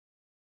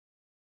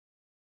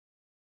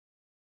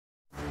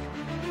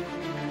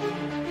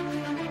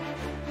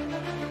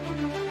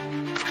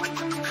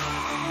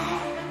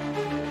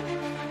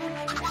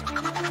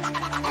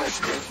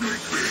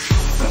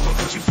Pendant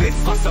que tu fais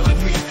face à la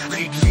nuit,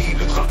 Ridley,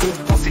 le drapeau,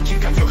 pensait qu'il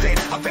gagnerait.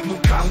 Avec mon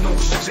canon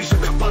chargé, je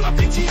perds pas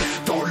l'appétit.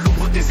 Dans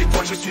l'ombre des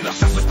étoiles, je suis la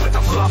chasseuse prête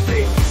à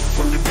frapper.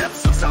 From the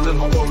depths of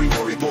Salem, I'm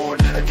worry born.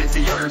 Against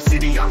the Iron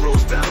City, I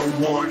rose battle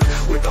worn.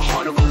 With the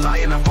heart of a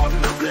lion, I fought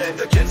and I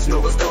bled. Against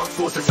Noah's dark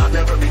forces, I'll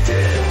never be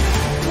dead.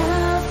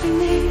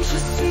 L'infini, je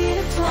suis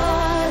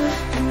l'étoile,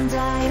 and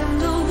I am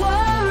the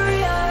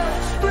warrior,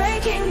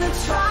 breaking the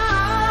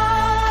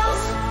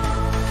trials.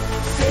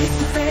 Face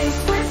to face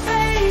with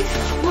fate,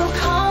 we'll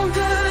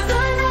conquer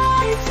the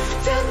night.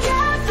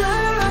 Together,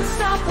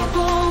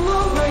 unstoppable,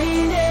 we'll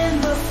reign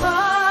in the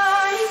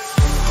fight.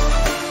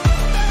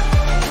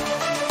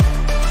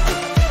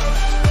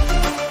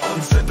 On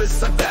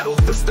Zebus, I battled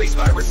the space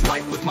virus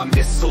light. With my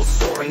missiles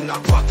soaring, I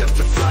brought them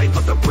to flight.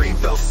 But the brain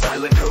fell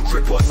silent, her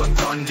grip was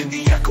undone. In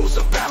the echoes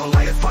of battle,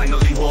 I had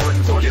finally won.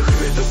 Dans les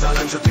ruelles de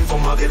Salem, je défends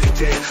ma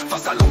vérité.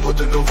 Face à l'ombre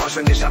de Nova,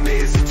 je n'ai jamais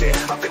hésité.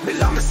 Avec mes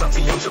larmes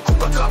scintillantes, je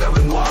coupe à travers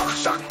le noir.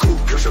 Chaque coup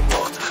que je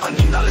porte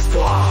anime à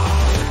l'espoir.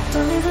 Dans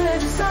les ruelles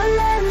de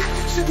Salem,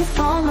 je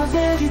défends ma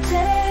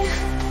vérité.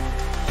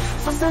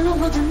 Face à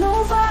l'ombre de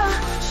Nova,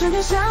 je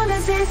n'ai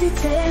jamais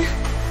hésité.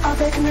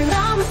 Avec mes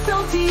larmes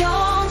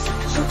scintillantes,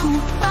 je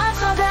cours à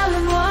travers le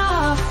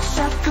noir.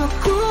 Chaque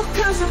coup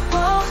que je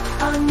porte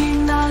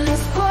anime à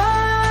l'espoir.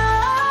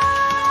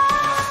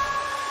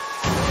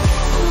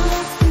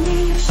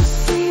 L'infini, je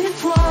suis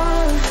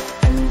l'étoile,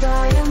 and I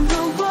am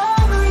the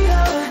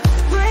warrior,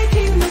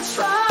 breaking the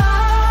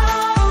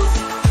trials.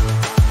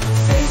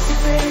 Face to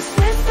face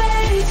with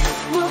fate,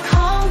 we'll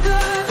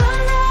conquer the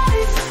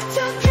night.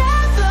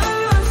 Together,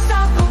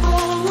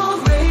 unstoppable, we'll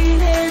reign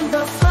in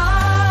the fight.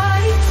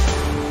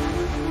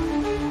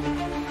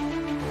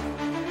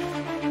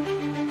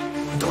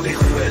 Dans les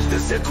ruelles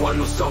des étoiles,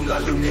 nous sommes la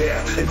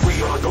lumière. And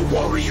we are the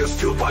warriors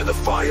fueled by the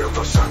fire.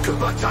 Dans chaque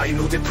bataille,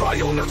 nous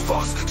déployons notre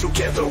force.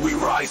 Together we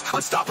rise,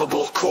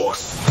 unstoppable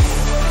course.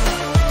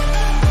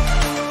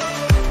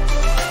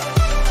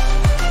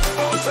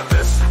 On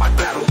Zebus, I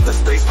battled the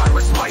space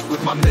virus might.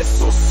 With my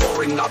missiles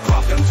soaring, I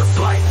brought them to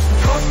flight.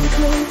 Cosmic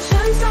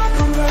legions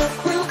up on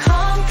Earth, we'll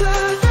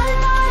conquer the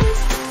night.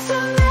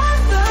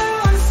 Together,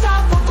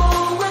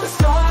 unstoppable, we're the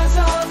stars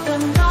of the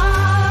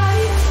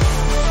night.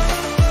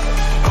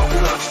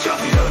 Ambulance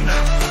champion,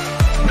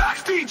 max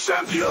speed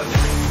champion,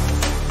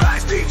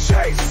 max speed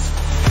chase,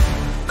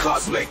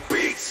 cosmic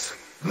beats,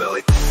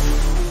 millet.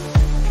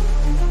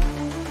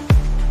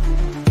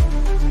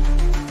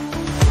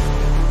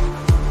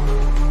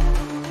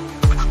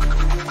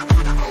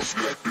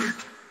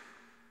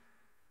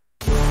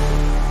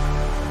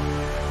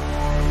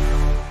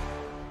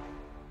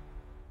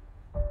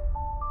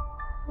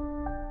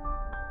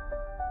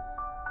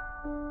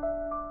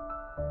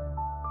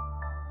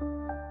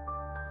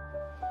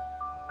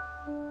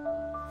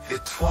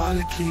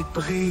 Étoiles qui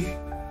brillent,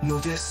 nos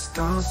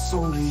destins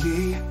sont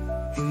liés.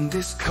 In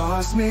this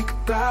cosmic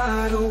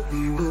battle,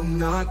 we will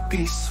not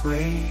be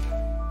swayed.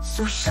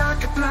 Sur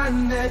chaque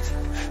planète,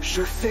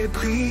 je fais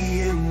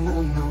briller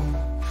mon nom.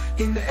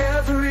 In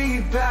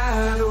every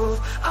battle,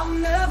 I'll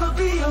never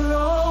be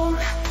alone.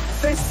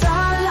 Face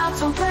à la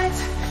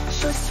tempête,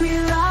 je suis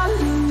la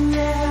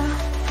lumière.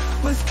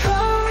 With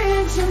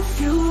courage and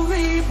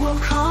fury, we'll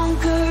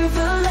conquer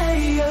the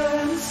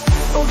layers.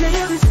 Au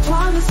milieu des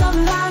étoiles, nous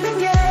sommes la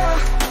lumière.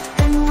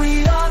 And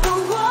we are the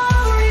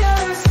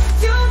warriors,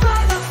 fueled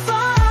by the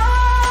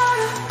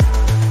fire.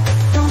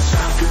 Dans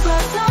chaque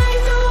bataille,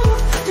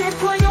 nous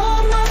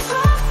déployons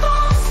notre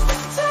force.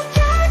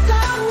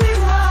 Together we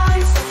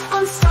rise,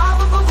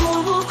 unstoppable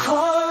global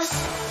course.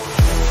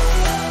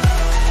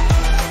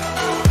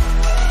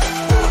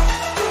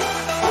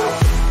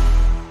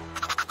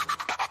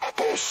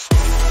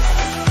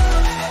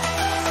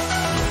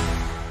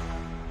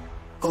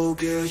 Au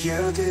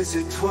guerrier des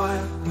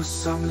étoiles, nous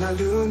sommes la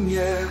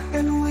lumière.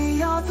 And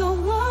we are the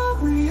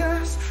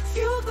warriors,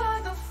 fueled by